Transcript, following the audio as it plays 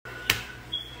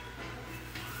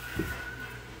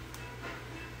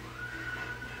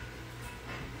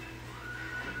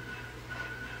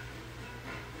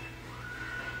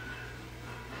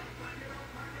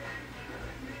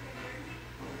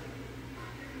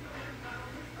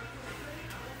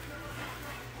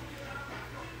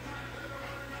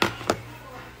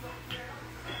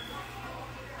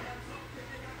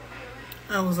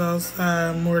was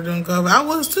outside more than COVID. I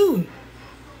was too.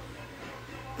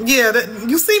 Yeah,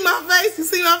 you see my face? You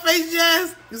see my face,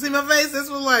 Jazz? You see my face? That's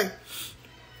what like.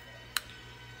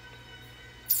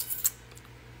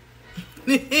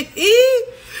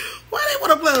 Why they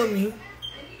want to play with me?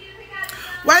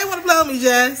 Why they want to play with me,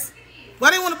 Jazz?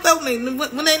 Why they want to play with me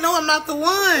when they know I'm not the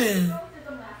one?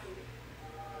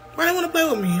 Why they want to play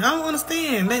with me? I don't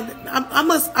understand. I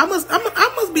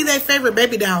must be their favorite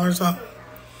baby doll or something.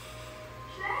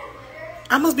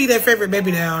 I must be their favorite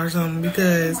baby doll or something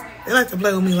because they like to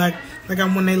play with me like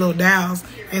I'm one of their little dolls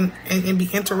and be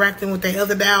interacting with their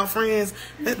other doll friends.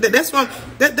 That's what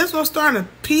I'm starting to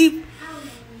peep.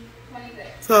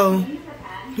 So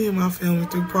me and my family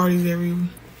threw parties every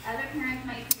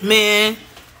man.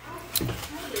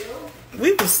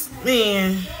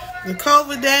 The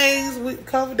COVID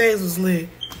days was lit.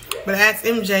 But I asked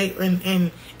MJ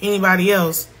and anybody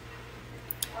else.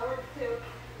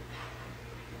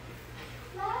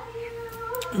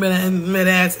 But I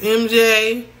asked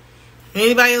MJ,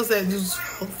 anybody else that just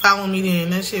following me then.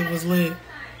 That shit was lit.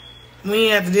 We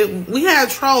had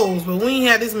trolls, but we ain't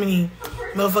had this many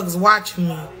motherfuckers watching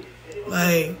me.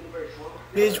 Like,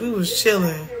 bitch, we was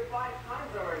chilling.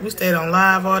 We stayed on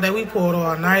live all day. We pulled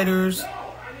all-nighters.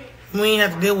 We ain't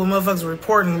have to deal with motherfuckers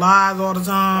reporting lies all the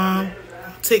time.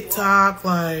 TikTok,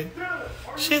 like,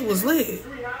 shit was lit.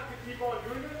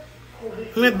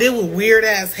 We had to deal with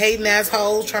weird-ass, hating-ass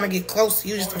hoes trying to get close to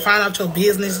you just to find out your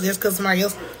business just because somebody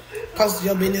else posted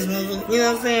your business. You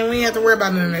know what I'm saying? We ain't have to worry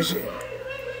about none of that shit.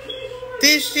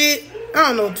 This shit, I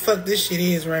don't know what the fuck this shit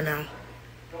is right now.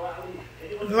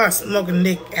 There's a lot of smoking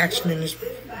dick action in this.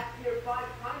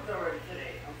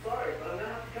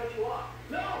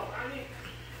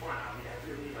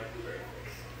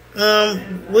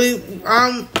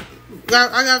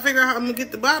 I gotta figure out how I'm gonna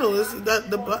get the bottle.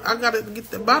 I gotta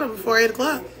get the bottle before 8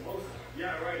 o'clock.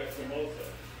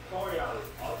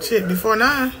 Shit, before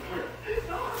 9.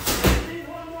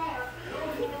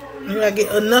 I gotta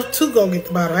get enough to go get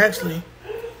the bottle, actually.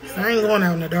 I ain't going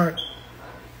out in the dark.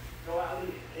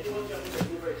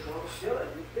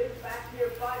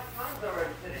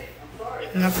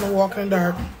 I'm not gonna walk in the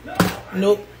dark.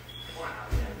 Nope.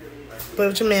 Play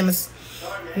with your mammoths.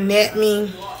 Net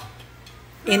me.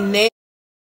 And net.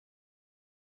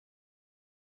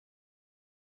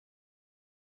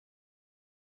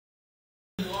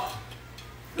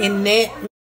 And net.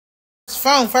 It's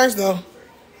phone first though.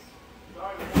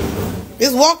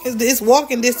 It's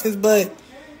walking distance, but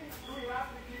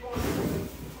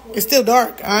it's still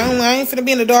dark. I ain't finna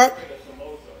be in the dark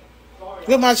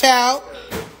with my child.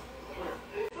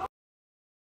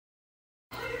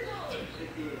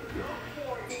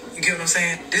 You get what I'm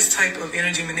saying? This type of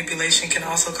energy manipulation can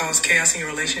also cause chaos in your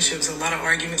relationships. A lot of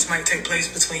arguments might take place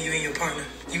between you and your partner.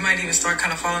 You might even start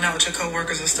kind of falling out with your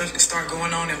coworkers and stuff can start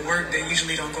going on at work that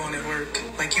usually don't go on at work.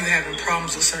 Like you having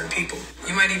problems with certain people.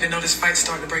 You might even notice fights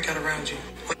starting to break out around you.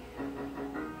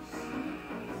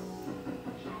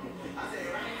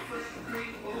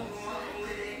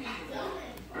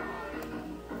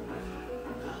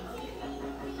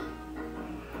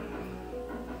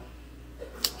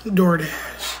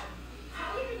 DoorDash.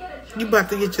 You about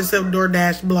to get yourself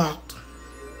DoorDash blocked.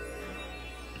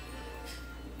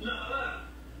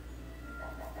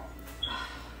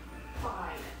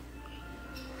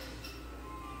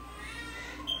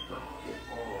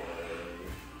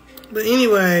 But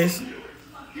anyways,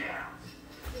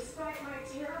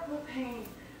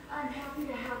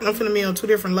 I'm finna be on 2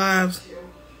 different lives.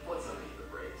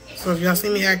 So if y'all see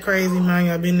me act crazy, mind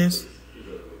y'all business.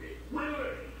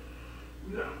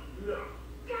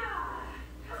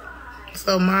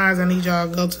 So Mars, I need y'all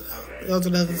to go to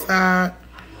the other side.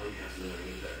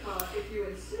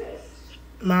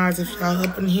 Mars, if y'all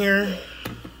up in here.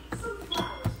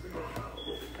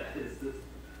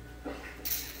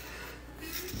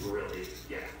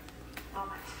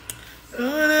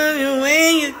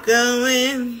 Where you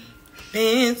going?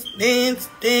 Dance, dance,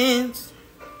 dance.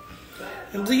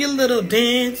 And do your little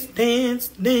dance, dance,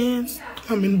 dance.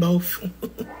 I'm in both.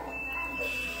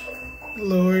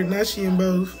 Lord, now she in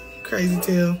both. Crazy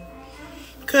tale.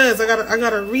 Cause I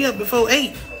gotta re-up before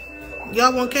 8.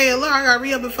 Y'all want KLR, I gotta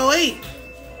re-up before 8.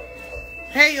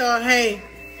 Hey y'all, hey.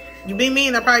 You be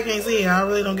mean, I probably can't see it. I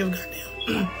really don't give a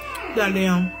goddamn.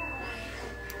 Goddamn.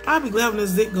 I'll be glad when this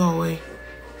zit go away.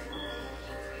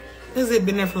 This zit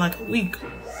been there for like a week.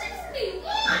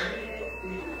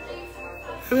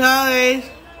 Happy holidays.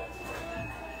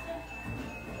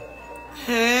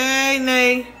 Hey,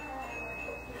 Nay.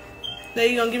 Nay,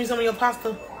 you gonna give me some of your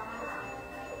pasta?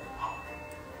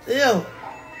 Ew.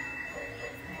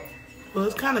 Well,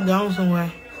 it's kind of gone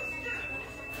somewhere.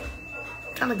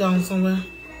 kind of going somewhere.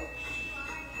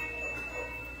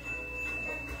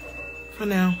 For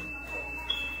now.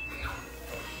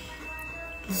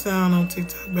 The sound on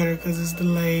TikTok better because it's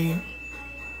delayed.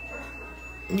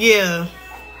 Yeah.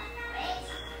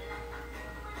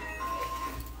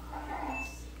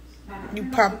 You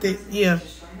popped it. Yeah.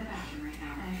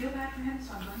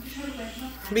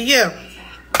 But yeah.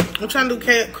 I'm trying to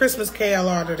do Christmas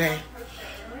KLR today.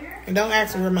 And don't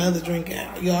ask me where my other drink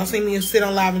at. Y'all see me sit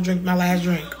on live and drink my last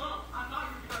drink.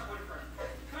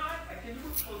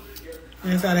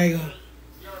 That's how they go.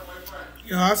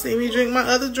 Y'all see me drink my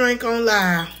other drink on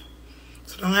live.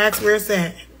 So don't ask where it's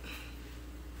at.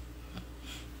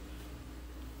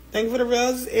 Thank you for the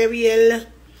roses, Ariel.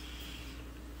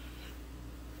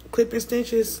 Clipping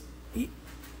stitches.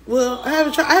 Well, I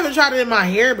haven't tried it in my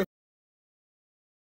hair before.